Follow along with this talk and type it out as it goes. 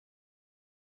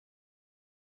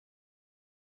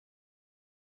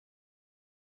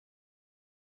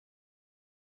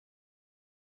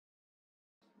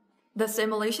The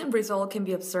simulation result can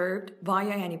be observed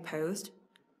via anyPOST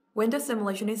when the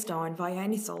simulation is done via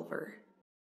anySolver.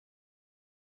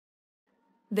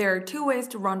 There are two ways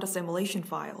to run the simulation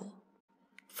file.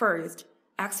 First,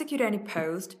 execute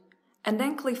anyPOST and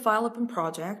then click File Open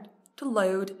Project to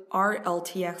load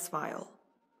RLTX file.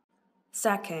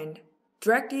 Second,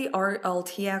 drag the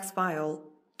RLTX file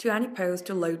to anyPOST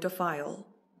to load the file.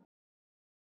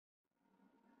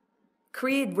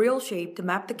 Create real shape to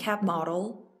map the cap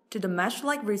model to the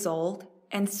mesh-like result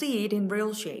and see it in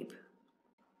real shape.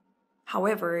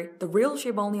 However, the real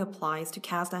shape only applies to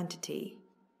cast entity.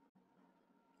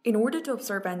 In order to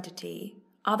observe entity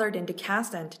other than the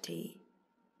cast entity,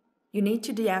 you need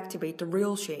to deactivate the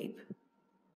real shape.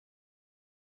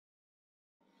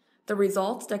 The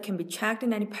results that can be checked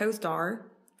in anyPOST are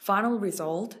final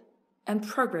result and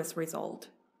progress result.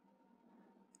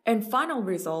 In final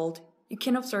result, you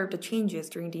can observe the changes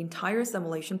during the entire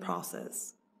simulation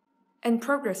process. In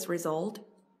progress result,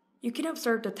 you can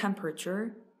observe the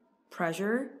temperature,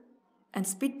 pressure, and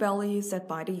speed values set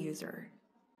by the user.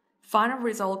 Final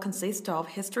result consists of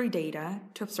history data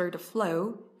to observe the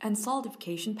flow and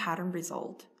solidification pattern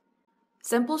result.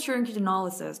 Simple shrinkage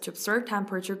analysis to observe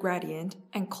temperature gradient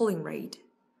and cooling rate.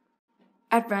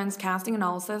 Advanced casting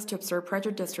analysis to observe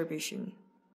pressure distribution.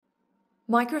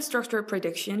 Microstructure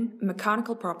prediction and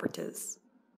mechanical properties.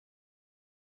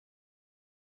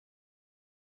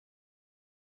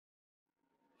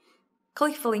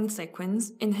 Click Filling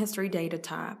Sequence in History Data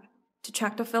tab to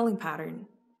check the filling pattern.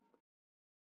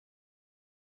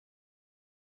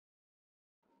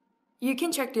 You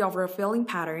can check the overall filling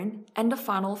pattern and the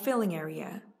final filling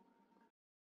area.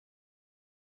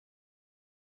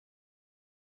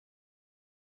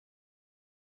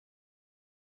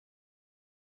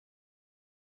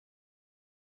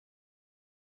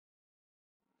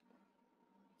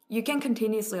 You can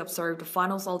continuously observe the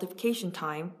final solidification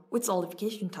time with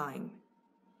solidification time.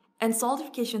 And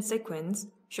solidification sequence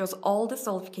shows all the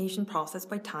solidification process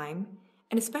by time,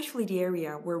 and especially the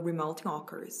area where remelting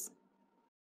occurs.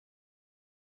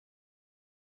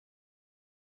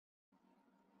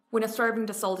 When observing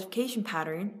the solidification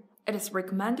pattern, it is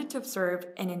recommended to observe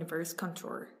an inverse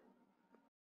contour.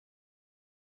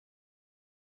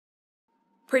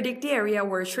 Predict the area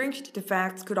where shrinkage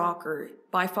defects could occur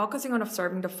by focusing on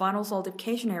observing the final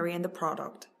solidification area in the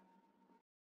product.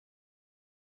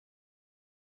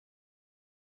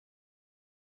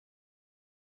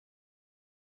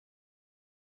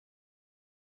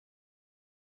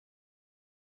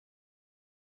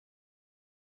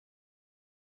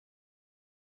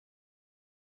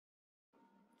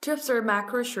 To observe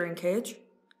macro shrinkage,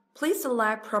 please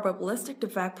select Probabilistic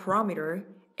Defect Parameter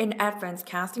in Advanced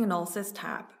Casting Analysis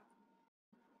tab.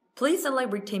 Please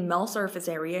select Retain Melt Surface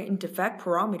Area in Defect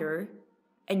Parameter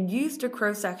and use the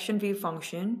cross-section view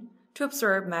function to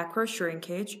observe macro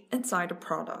shrinkage inside the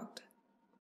product.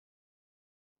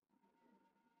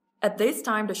 At this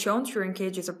time, the shown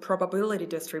shrinkage is a probability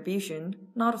distribution,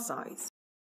 not a size.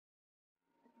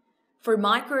 For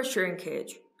micro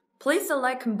shrinkage, please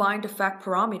select Combined Defect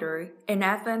Parameter in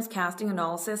Advanced Casting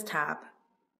Analysis tab.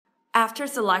 After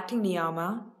selecting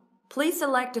NIAMA, please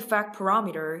select Defect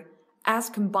Parameter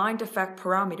as Combined Defect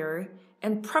Parameter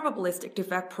and Probabilistic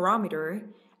Defect Parameter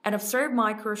and observe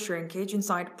micro shrinkage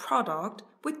inside the product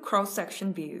with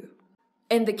cross-section view.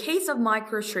 In the case of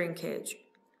micro shrinkage,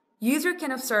 user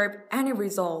can observe any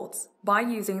results by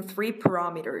using three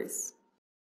parameters.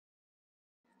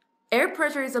 Air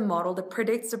pressure is a model that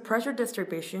predicts the pressure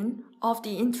distribution of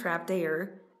the entrapped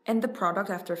air in the product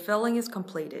after filling is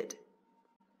completed.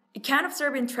 It can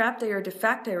observe entrapped air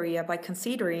defect area by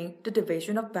considering the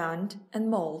division of bond and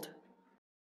mold.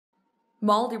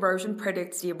 Mold erosion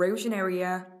predicts the erosion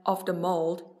area of the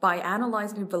mold by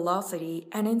analyzing the velocity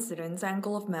and incidence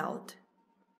angle of melt.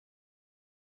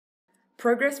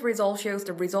 Progress result shows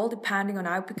the result depending on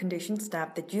output condition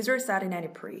step that user set in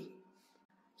anyPRE.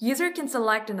 User can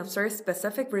select and observe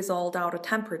specific result out of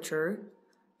temperature,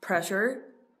 pressure,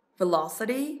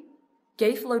 velocity,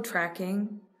 gate flow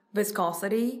tracking,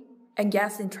 viscosity, and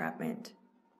gas entrapment.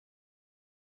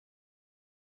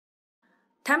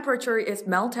 Temperature is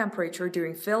melt temperature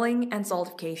during filling and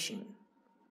solidification.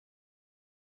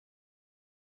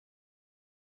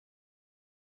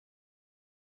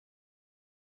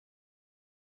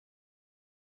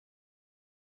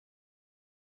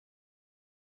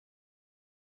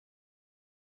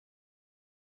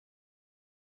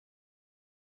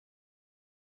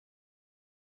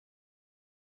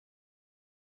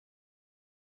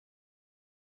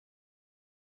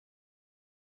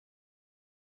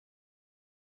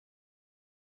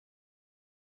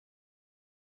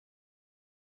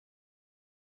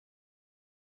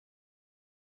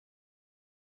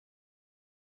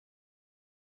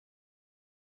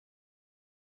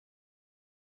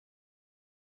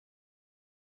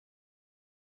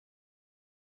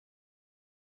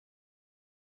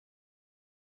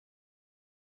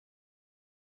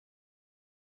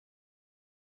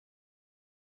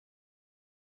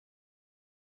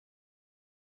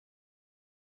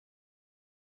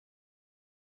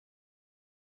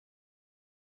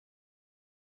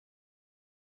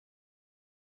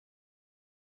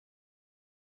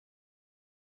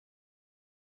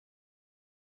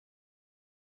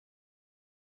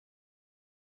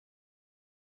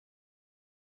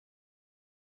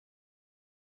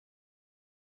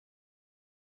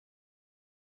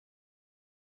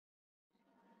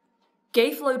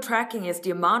 Gate flow tracking is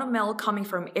the amount of mail coming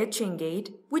from each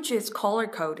ingate, which is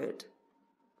color-coded.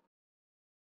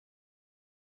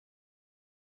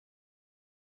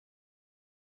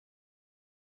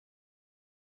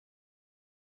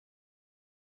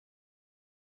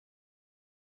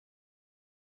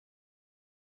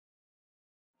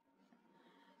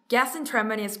 Gas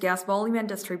entrapment is gas volume and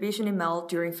distribution in mail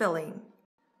during filling.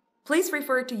 Please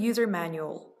refer to user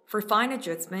manual for fine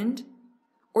adjustment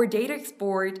or data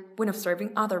export when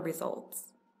observing other results.